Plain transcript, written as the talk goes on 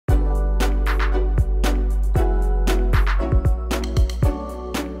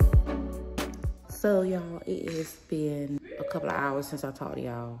So y'all, it has been a couple of hours since I talked to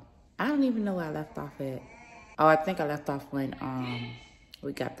y'all. I don't even know where I left off at. Oh, I think I left off when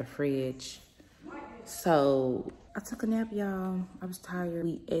we got the fridge. So I took a nap, y'all. I was tired.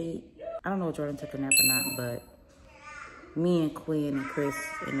 We ate. I don't know if Jordan took a nap or not, but me and Quinn and Chris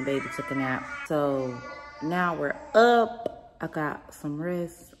and the baby took a nap. So now we're up. I got some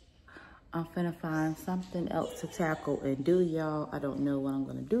rest. I'm finna find something else to tackle and do, y'all. I don't know what I'm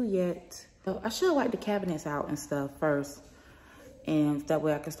gonna do yet. So I should wipe the cabinets out and stuff first. And that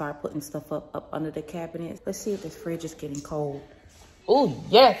way I can start putting stuff up under the cabinets. Let's see if this fridge is getting cold. Oh,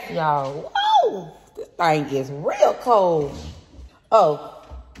 yes, y'all. Whoa, this thing is real cold. Oh,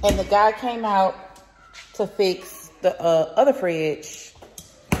 and the guy came out to fix the other fridge.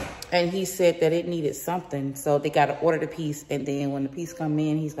 And he said that it needed something. So they got to order the piece. And then when the piece come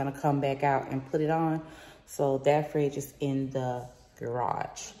in, he's going to come back out and put it on. So that fridge is in the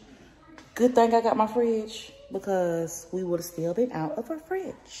garage. Good thing I got my fridge because we would have still been out of our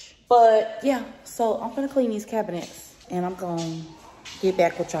fridge. But yeah, so I'm going to clean these cabinets. And I'm going to get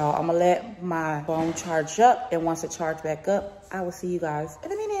back with y'all. I'm going to let my phone charge up. And once it charges back up, I will see you guys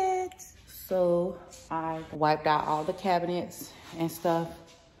in a minute. So I wiped out all the cabinets and stuff.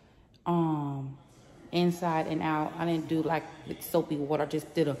 Inside and out. I didn't do like with soapy water. I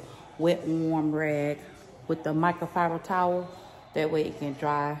just did a wet warm rag with the microfiber towel. That way it can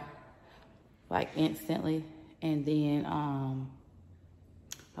dry like instantly. And then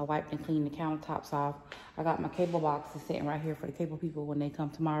I wiped and cleaned the countertops off. I got my cable boxes sitting right here for the cable people when they come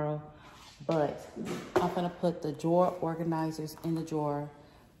tomorrow. But I'm gonna put the drawer organizers in the drawer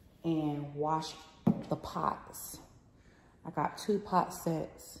and wash the pots. I got 2 pot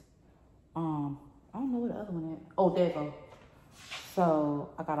sets. I don't know where the other one is. Oh, there you go. So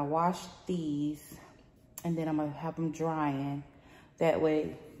I gotta wash these and then I'm gonna have them drying. That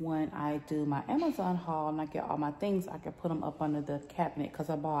way, when I do my Amazon haul and I get all my things, I can put them up under the cabinet because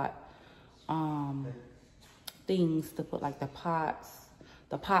I bought things to put like the pots,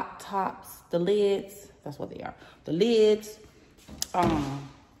 the pot tops, the lids. That's what they are. The lids,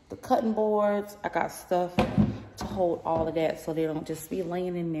 the cutting boards. I got stuff to hold all of that so they don't just be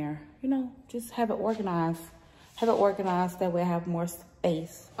laying in there. You know, just have it organized. Have it organized, that way I have more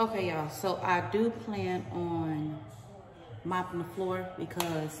space. Okay, y'all, so I do plan on mopping the floor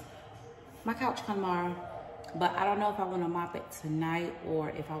because my couch come tomorrow, but I don't know if I want to mop it tonight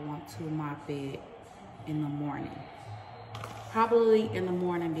or if I want to mop it in the morning. Probably in the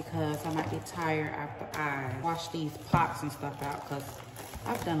morning because I might be tired after I wash these pots and stuff out because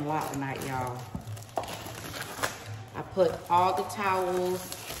I've done a lot tonight, y'all. I put all the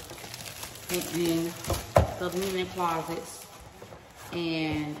towels in the linen closets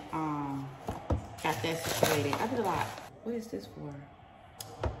and got that situated. I did a lot. What is this for?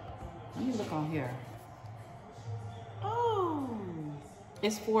 Let me look on here. Oh,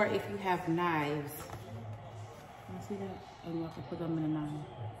 it's for if you have knives. You see that? And you have to put them in a knife.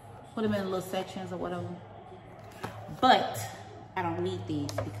 Put them in little sections or whatever. But I don't need these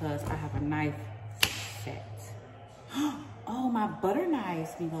because I have a knife set. Oh, my butter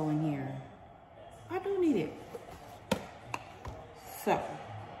knives can go in here. I do need it. So,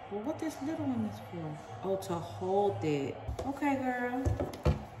 well, what this little one is for? Oh, to hold it. Okay, girl.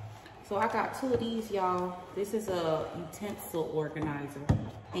 So I got 2 of these, y'all. This is a utensil organizer.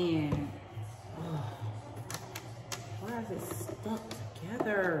 And, why is it stuck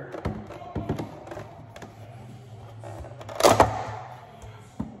together?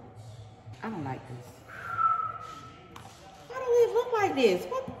 I don't like this. Why do it look like this?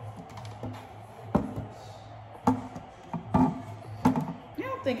 What?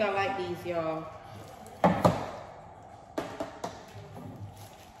 I think I like these, y'all. I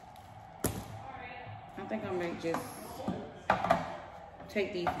think I might just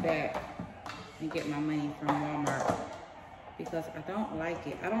take these back and get my money from Walmart because I don't like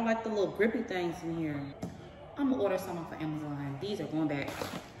it. I don't like the little grippy things in here. I'm gonna order some off of Amazon. These are going back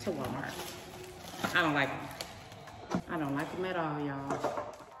to Walmart. I don't like them. I don't like them at all, y'all.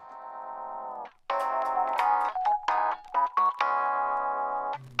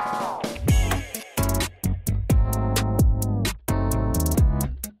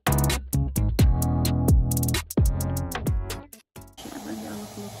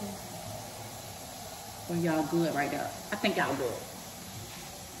 Y'all good right there. I think y'all good.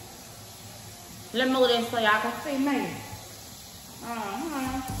 Let me move this so y'all can see me.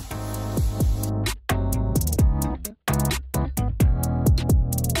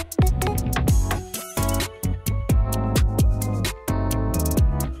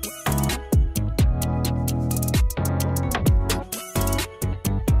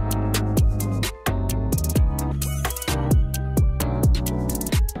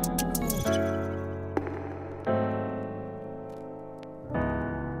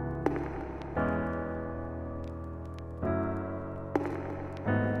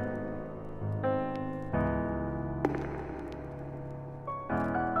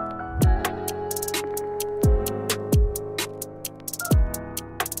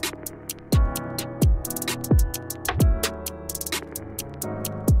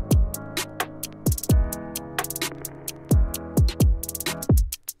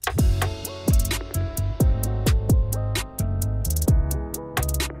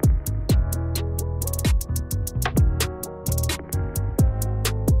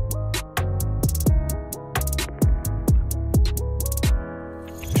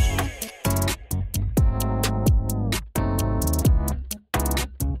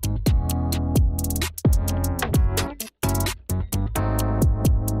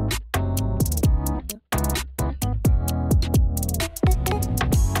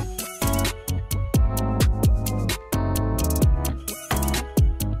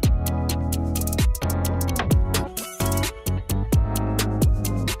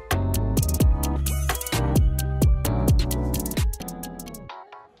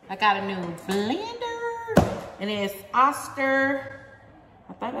 got a new blender. And it's Oscar.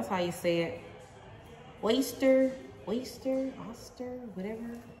 I think that's how you say it. Oyster,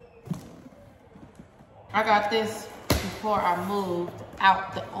 whatever. I got this before I moved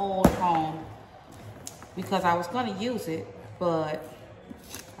out the old home because I was gonna use it, but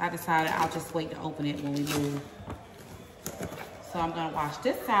I decided I'll just wait to open it when we move. So I'm gonna wash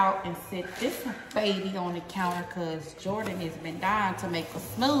this out and sit this baby on the counter because Jordan has been dying to make a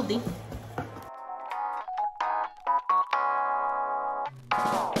smoothie.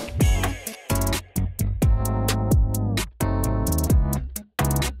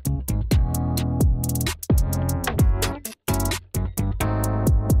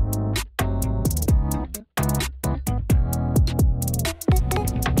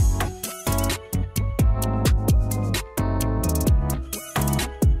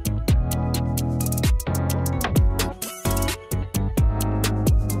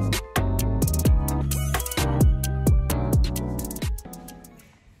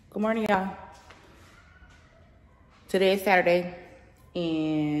 Good morning, y'all. Today is Saturday,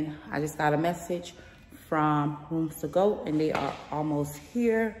 and I just got a message from Rooms to Go, and they are almost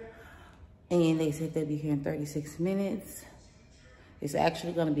here. And they said they'll be here in 36 minutes. It's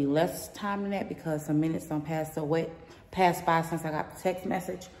actually gonna be less time than that because some minutes don't pass by since I got the text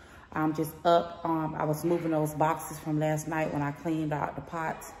message. I'm just up. I was moving those boxes from last night when I cleaned out the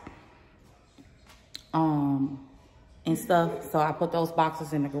pots. And stuff. So I put those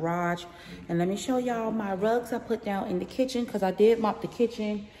boxes in the garage. And let me show y'all my rugs I put down in the kitchen because I did mop the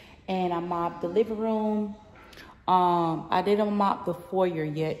kitchen and I mopped the living room. I didn't mop the foyer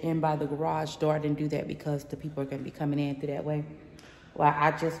yet in by the garage door. I didn't do that because the people are going to be coming in through that way. Well,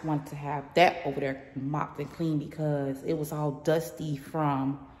 I just want to have that over there mopped and clean because it was all dusty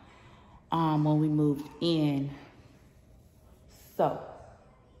from when we moved in. So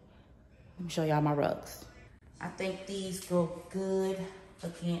let me show y'all my rugs. I think these go good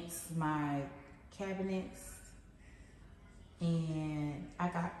against my cabinets. And I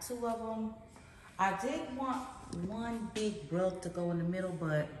got 2 of them. I did want one big rug to go in the middle,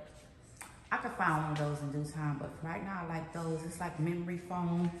 but I could find one of those in due time. But right now I like those. It's like memory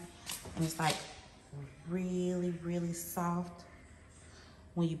foam. And it's like really, really soft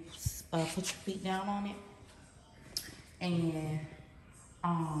when you put your feet down on it. And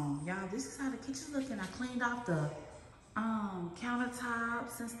y'all, this is how the kitchen's looking. I cleaned off the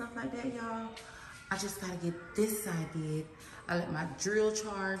countertops and stuff like that, y'all. I just gotta get this side did. I let my drill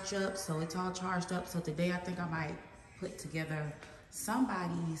charge up, so it's all charged up. So today I think I might put together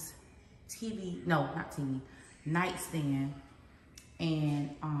somebody's TV, no, not TV, nightstand. And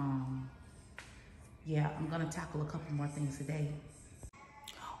yeah, I'm gonna tackle a couple more things today.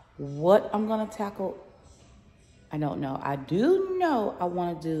 What I'm gonna tackle, I don't know. I do know I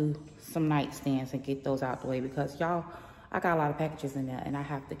want to do some nightstands and get those out the way because y'all, I got a lot of packages in there and I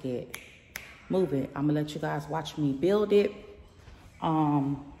have to get moving. I'm gonna let you guys watch me build it.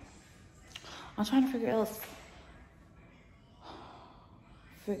 I'm trying to figure else.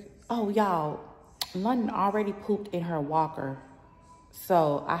 Oh, y'all, London already pooped in her walker,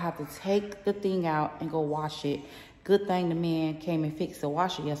 so I have to take the thing out and go wash it. Good thing the man came and fixed the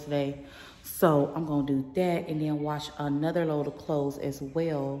washer yesterday. So I'm gonna do that and then wash another load of clothes as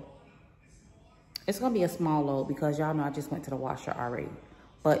well. It's gonna be a small load because y'all know I just went to the washer already.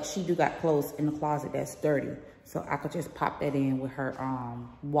 But she do got clothes in the closet that's dirty. So I could just pop that in with her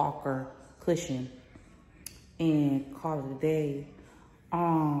walker cushion and call it a day.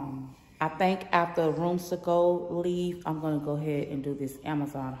 I think after Rooms to Go leave, I'm gonna go ahead and do this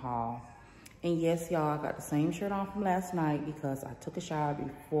Amazon haul. And yes, y'all, I got the same shirt on from last night because I took a shower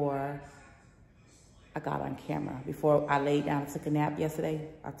before I got on camera. Before I laid down and took a nap yesterday,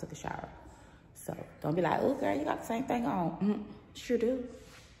 I took a shower. So don't be like, oh girl, you got the same thing on. Sure do.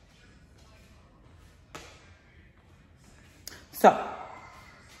 So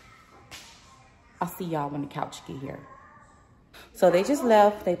I'll see y'all when the couch get here. So they just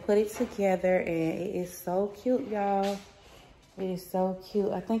left, they put it together and it is so cute, y'all. It is so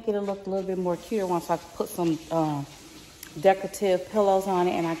cute. I think it'll look a little bit more cuter once I put some decorative pillows on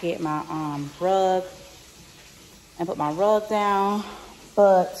it and I get my rug and put my rug down.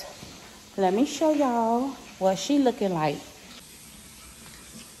 But let me show y'all what she looking like.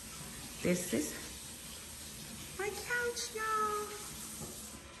 This is my couch, y'all.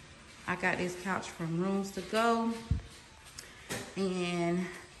 I got this couch from Rooms to Go. And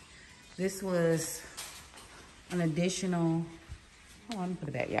this was an additional, hold on, let me put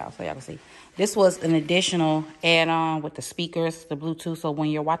it back, y'all, so y'all can see. This was an additional add-on with the speakers, the Bluetooth, so when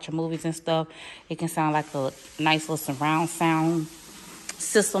you're watching movies and stuff, it can sound like a nice little surround sound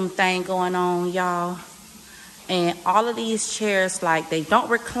system thing going on, y'all. And all of these chairs, like, they don't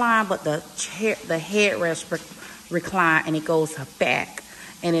recline, but the headrest recline, and it goes back,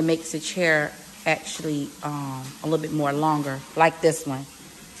 and it makes the chair actually a little bit more longer, like this one.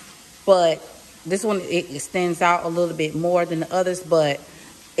 But this one, it extends out a little bit more than the others, but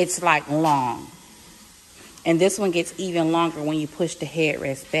it's like long. And this one gets even longer when you push the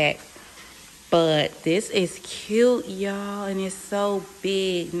headrest back. But this is cute, y'all, and it's so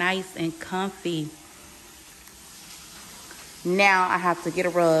big, nice and comfy. Now I have to get a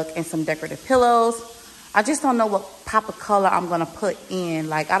rug and some decorative pillows. I just don't know what pop of color I'm gonna put in.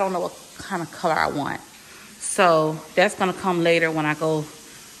 Like, I don't know what kind of color I want. So that's gonna come later when I go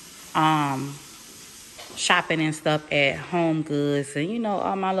shopping and stuff at Home Goods and, you know,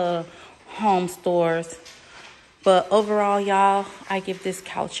 all my little home stores. But overall, y'all, I give this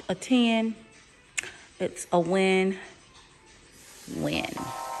couch a 10. It's a win-win.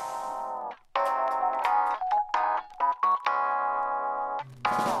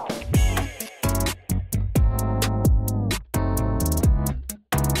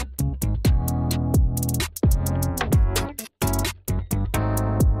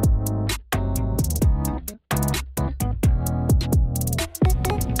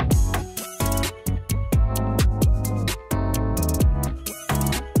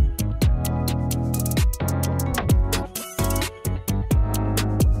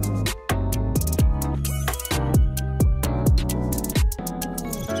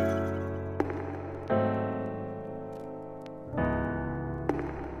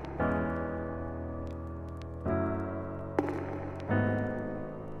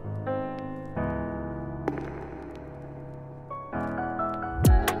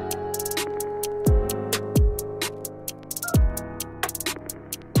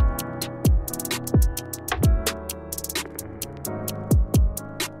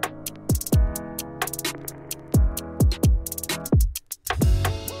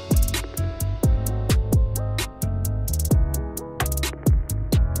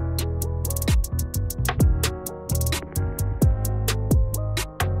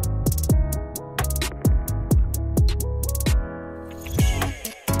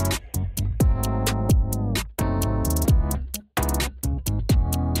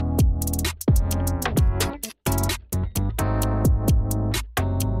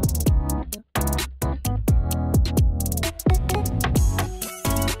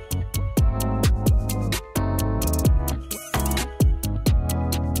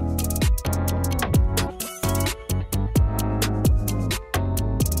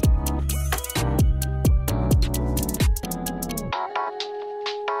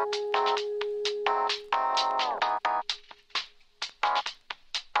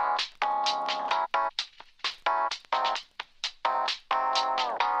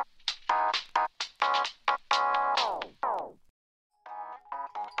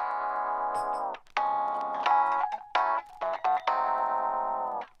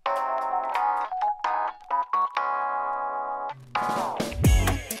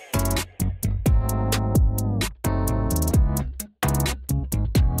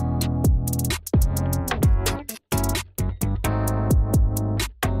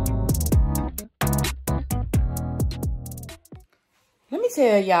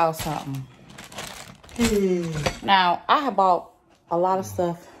 Tell y'all something. Now, I have bought a lot of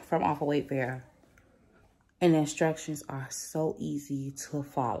stuff from off of Wayfair, and the instructions are so easy to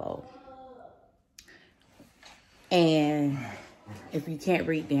follow. And if you can't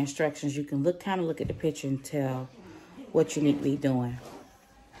read the instructions, you can kind of look at the picture and tell what you need to be doing.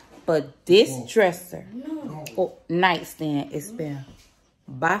 But this dresser or nightstand has been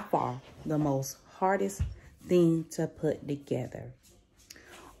by far the most hardest thing to put together.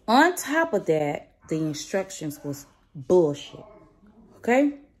 On top of that, the instructions was bullshit.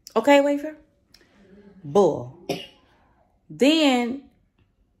 Okay? Okay, Wayfair? Bull. Then,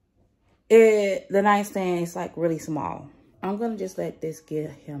 the nightstand is like really small. I'm going to just let this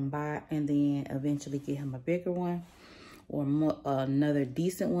get him by and then eventually get him a bigger one or another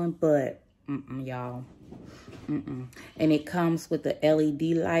decent one. But, y'all. And it comes with the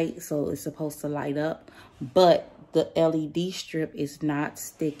LED light, so it's supposed to light up. But the LED strip is not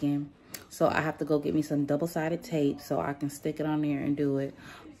sticking, so I have to go get me some double-sided tape so I can stick it on there and do it.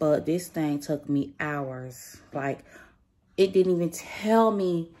 But this thing took me hours. Like, it didn't even tell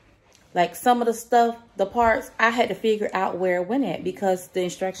me, like, some of the stuff, the parts, I had to figure out where it went at because the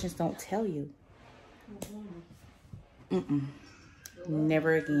instructions don't tell you.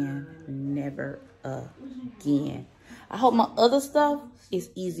 Never again. Never again. I hope my other stuff is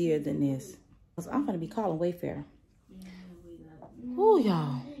easier than this, because I'm going to be calling Wayfair. Ooh,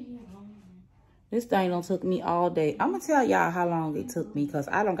 y'all. This thing done took me all day. I'm gonna tell y'all how long it took me because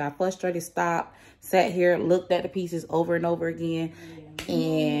I done got frustrated, stopped, sat here, looked at the pieces over and over again.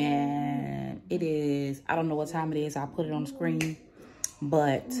 And it is, I don't know what time it is. I'll put it on the screen.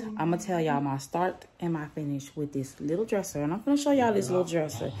 But I'm gonna tell y'all my start and my finish with this little dresser. And I'm gonna show y'all this little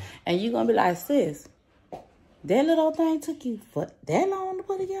dresser. And you're gonna be like, sis, that little thing took you for that long to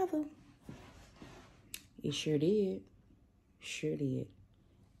put together? It sure did. Sure did.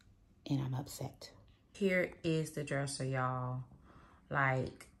 And I'm upset. Here is the dresser, y'all.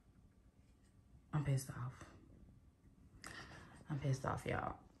 Like, I'm pissed off. I'm pissed off,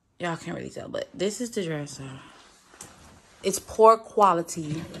 y'all. Y'all can't really tell, but this is the dresser. It's poor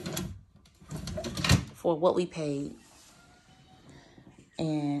quality for what we paid.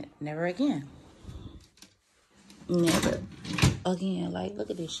 And never again. Never again. Like, look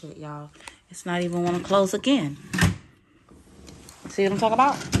at this shit, y'all. It's not even want to close again. See what I'm talking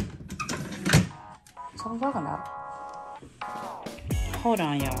about? That's what I'm talking about. Hold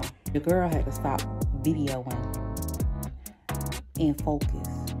on, y'all. The girl had to stop videoing and focus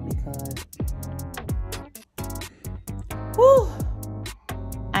because, whew,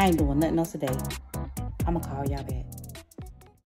 I ain't doing nothing else today. I'm gonna call y'all back.